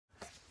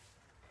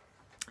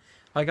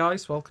Hi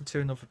guys, welcome to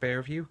another beer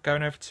review.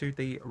 Going over to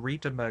the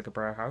Riedenburger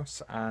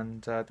Brauhaus,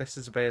 and this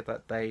is a beer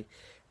that they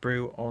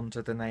brew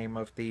under the name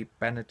of the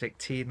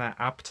Benediktiner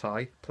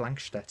Abtei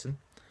Plankstettener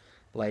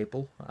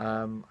label.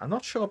 I'm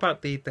not sure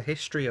about the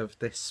history of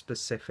this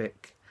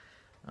specific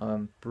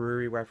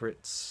brewery, whether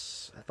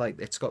it's like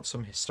it's got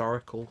some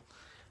historical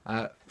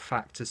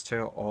factors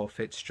to it, or if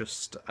it's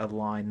just a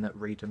line that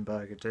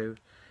Riedenburger do.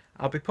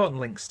 I'll be putting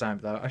links down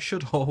below. I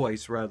should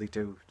always really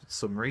do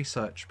some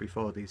research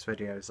before these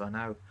videos, I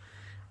know.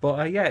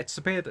 But yeah, it's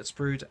a beer that's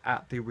brewed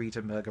at the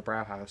Riedenburger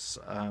Brauhaus,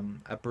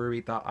 a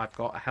brewery that I've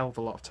got a hell of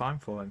a lot of time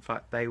for. In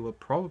fact, they were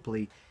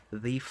probably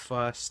the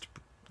first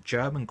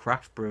German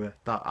craft brewer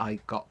that I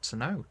got to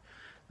know,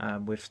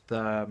 with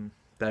their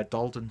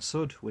Dolden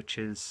Sud, which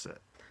is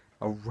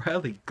a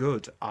really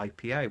good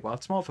IPA. Well,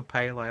 it's more of a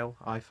pale ale,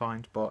 I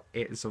find, but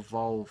it has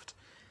evolved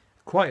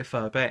quite a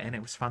fair bit, and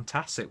it was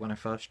fantastic when I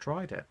first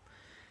tried it.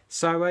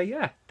 So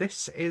yeah,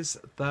 this is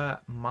the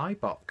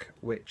Maibock,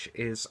 which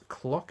is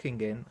clocking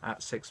in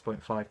at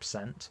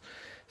 6.5%.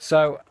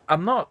 So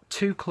I'm not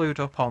too clued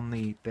up on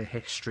the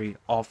history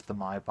of the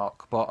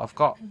Maibock, but I've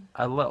got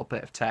a little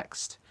bit of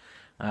text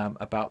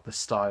about the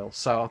style.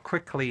 So I'll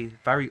quickly,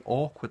 very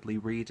awkwardly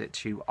read it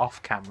to you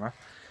off camera.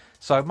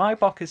 So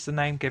Maibock is the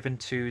name given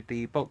to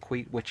the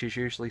buckwheat which is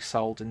usually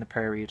sold in the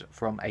period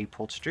from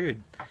April to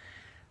June.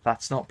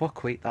 That's not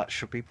buckwheat, that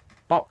should be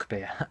bock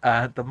beer.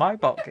 The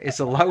Maibock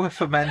is a lower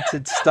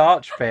fermented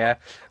starch beer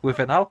with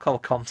an alcohol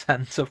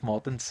content of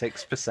more than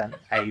 6%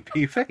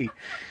 ABV.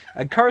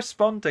 And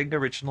corresponding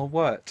original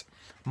wort.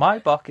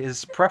 Maibock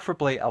is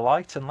preferably a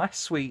light and less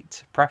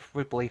sweet,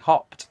 preferably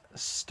hopped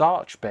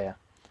starch beer,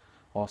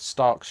 or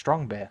Stark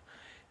strong beer.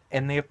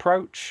 In the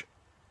approach,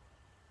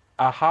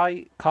 a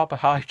high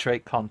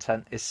carbohydrate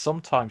content is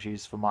sometimes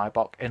used for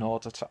Maibock in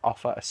order to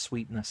offer a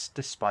sweetness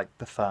despite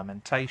the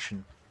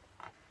fermentation.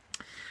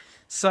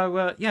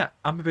 So yeah,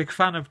 I'm a big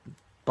fan of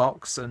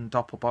box and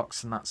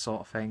doppelbox and that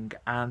sort of thing,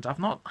 and I've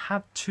not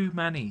had too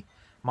many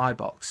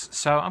Maibocks,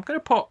 so I'm going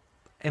to put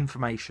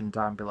information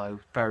down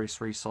below,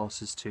 various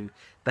resources to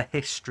the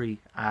history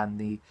and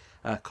the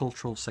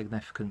cultural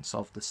significance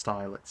of the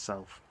style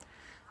itself.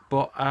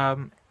 But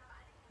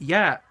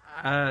yeah,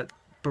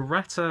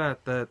 Birretta,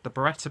 the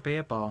Birretta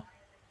Beer Bar,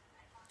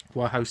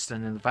 were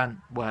hosting an event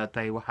where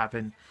they were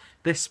having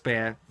this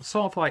beer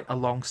sort of like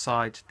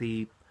alongside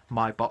the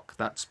Maibock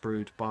that's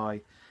brewed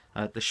by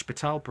the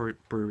Spital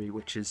Brewery,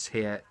 which is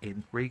here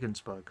in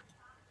Regensburg.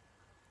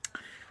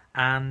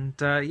 And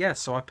yeah,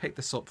 so I picked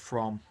this up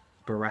from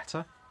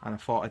Birretta, and I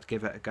thought I'd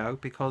give it a go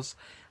because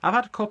I've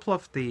had a couple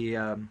of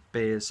the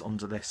beers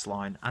under this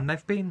line, and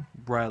they've been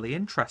really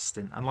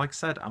interesting. And like I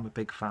said, I'm a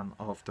big fan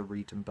of the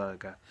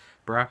Riedenburger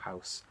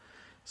Brauhaus.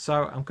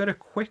 So I'm going to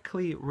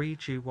quickly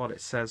read you what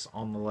it says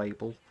on the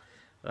label.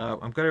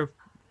 I'm going to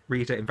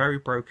read it in very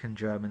broken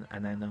German,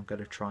 and then I'm going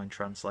to try and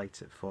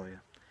translate it for you.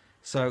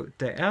 So,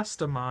 der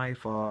 1. Mai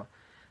war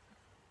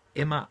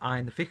immer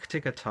ein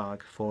wichtiger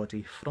Tag für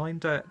die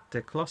Freunde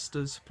des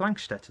Klosters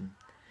Plankstetten.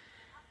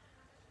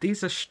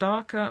 Dieser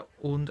starke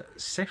und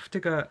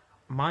säftige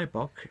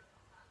Maibock,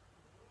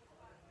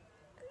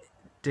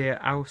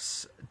 der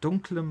aus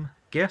dunklem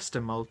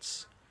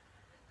Gerstemalz,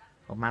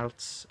 or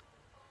Malz,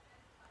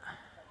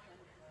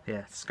 yeah,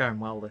 it's going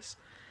well this,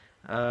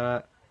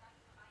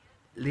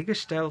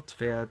 hergestellt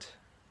wird,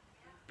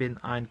 bin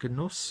ein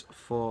Genuss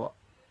für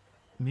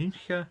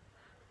München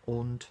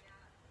und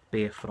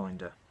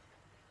Beerfreunde.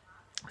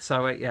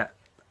 So yeah,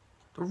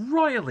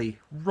 royally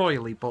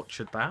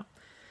butchered that.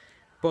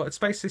 But it's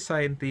basically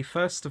saying the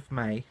 1st of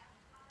May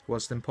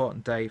was the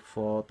important day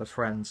for the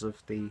friends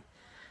of the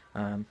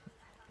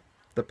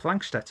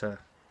Plankstetter.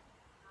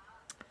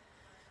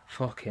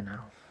 Fucking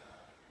hell.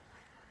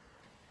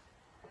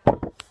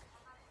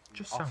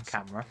 Just on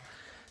camera.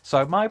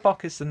 So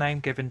Maibock is the name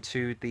given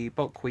to the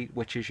buckwheat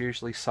which is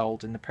usually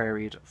sold in the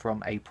period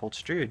from April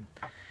to June.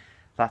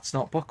 That's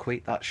not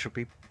buckwheat, that should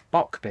be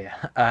bock beer.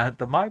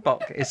 The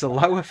Maibock is a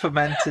lower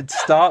fermented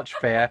starch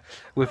beer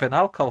with an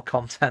alcohol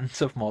content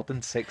of more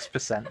than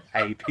 6%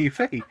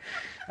 ABV.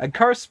 And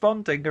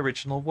corresponding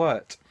original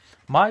wort.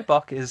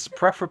 Maibock is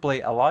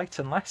preferably a light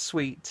and less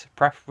sweet,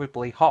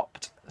 preferably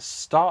hopped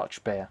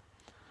starch beer,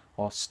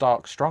 or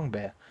Stark strong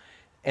beer.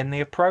 In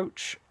the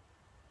approach,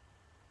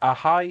 a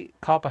high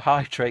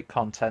carbohydrate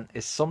content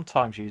is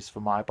sometimes used for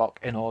Maibock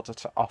in order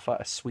to offer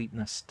a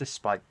sweetness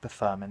despite the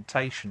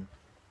fermentation.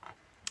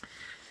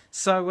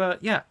 So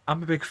yeah,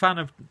 I'm a big fan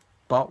of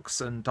box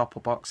and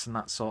doppelbox and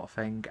that sort of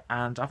thing,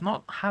 and I've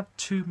not had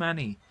too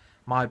many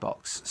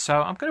Maibocks,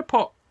 so I'm going to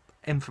put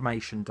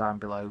information down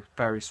below,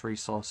 various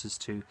resources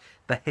to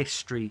the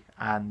history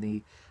and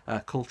the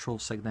cultural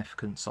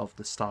significance of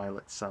the style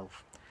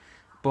itself.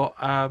 But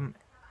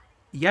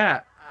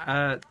yeah,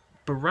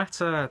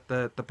 Birretta,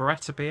 the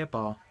Birretta Beer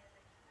Bar,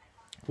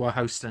 were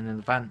hosting an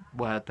event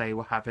where they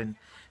were having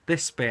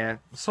this beer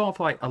sort of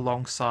like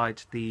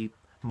alongside the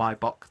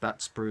Maibock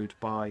that's brewed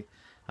by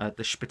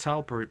the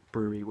Spital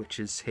Brewery, which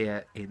is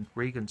here in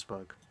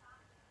Regensburg.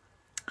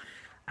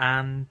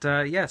 And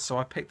yeah, so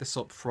I picked this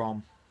up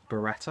from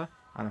Birretta,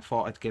 and I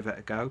thought I'd give it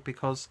a go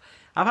because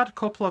I've had a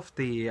couple of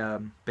the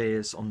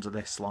beers under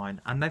this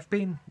line and they've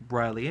been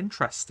really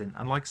interesting.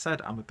 And like I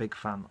said, I'm a big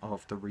fan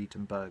of the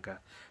Riedenburger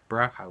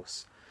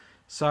Brauhaus.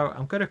 So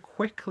I'm going to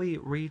quickly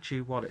read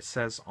you what it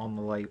says on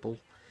the label.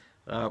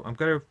 I'm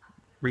going to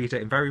read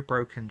it in very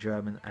broken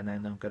German and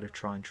then I'm going to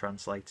try and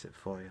translate it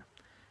for you.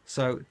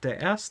 So,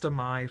 der 1.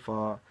 Mai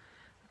war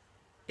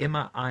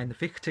immer ein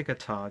wichtiger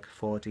Tag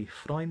für die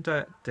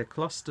Freunde des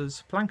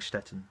Klosters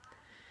Plankstettener.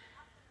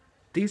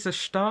 Dieser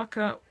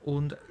starke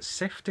und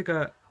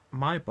säftige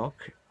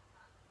Maibock,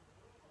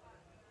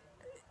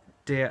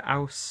 der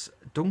aus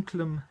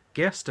dunklem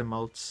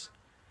Gerstemalz,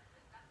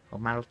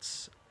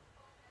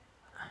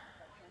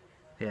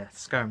 yeah,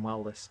 it's going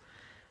well this,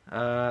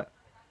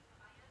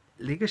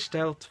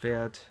 hergestellt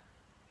wird,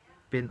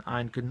 bin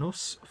ein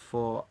Genuss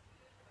für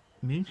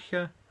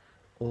München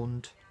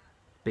und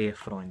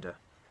Bierfreunde.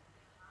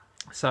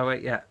 So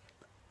yeah,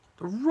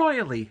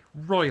 royally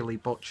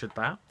butchered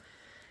that.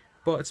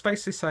 But it's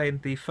basically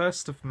saying the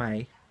 1st of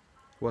May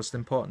was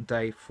an important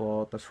day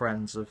for the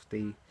friends of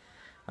the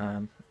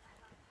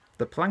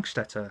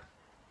Plankstettener.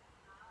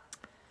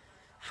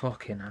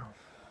 Fucking hell.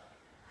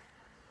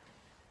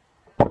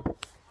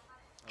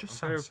 Just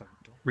so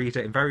read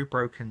it in very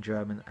broken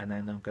German and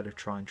then I'm going to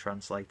try and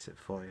translate it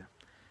for you.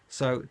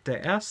 So,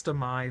 der 1.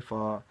 Mai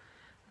war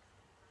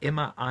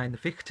immer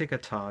ein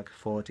wichtiger Tag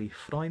für die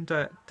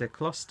Freunde des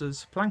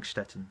Klosters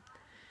Plankstettener.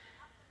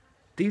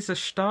 Dieser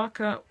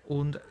starke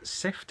und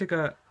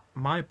säftige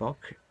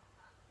Maibock,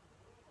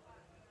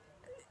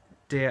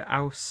 der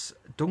aus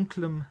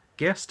dunklem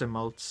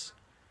Gerstemalz,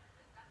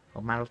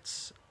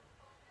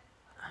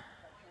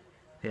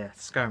 yeah,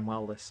 it's going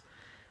well this,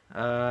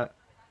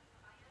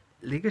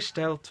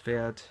 hergestellt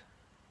wird,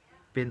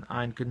 bin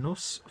ein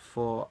Genuss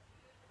für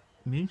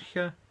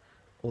München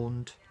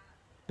und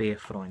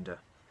Bierfreunde.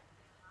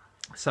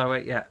 So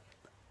yeah,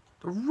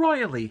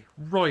 royally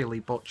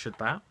butchered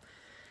that.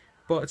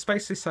 But it's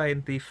basically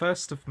saying the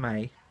 1st of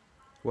May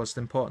was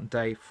an important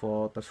day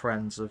for the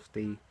friends of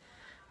the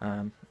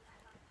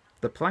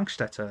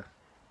Plankstettener.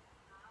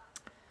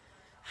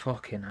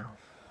 Fucking hell.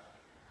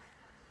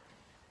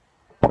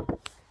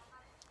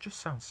 Just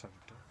sounds so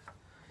dumb.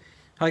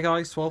 Hi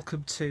guys,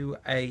 welcome to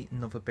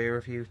another beer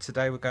review.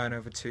 Today we're going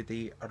over to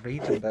the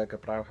Riedenburger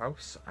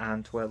Brauhaus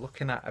and we're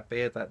looking at a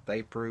beer that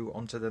they brew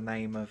under the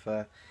name of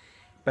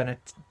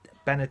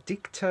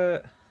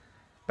Benedictiner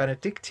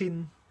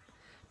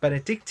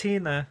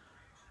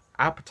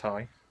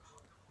Abtei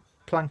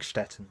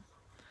Plankstettener.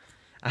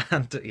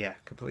 And yeah,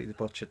 completely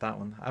butchered that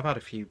one. I've had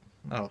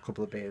a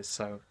couple of beers,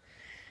 so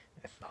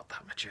not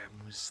that my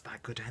German was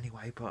that good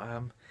anyway.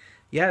 But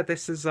yeah,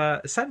 this is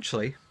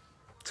essentially,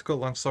 to cut a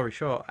long story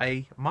short,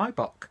 a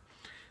Maibock,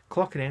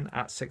 clocking in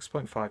at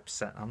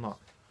 6.5%. I'm not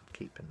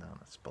keeping that,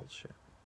 that's bullshit.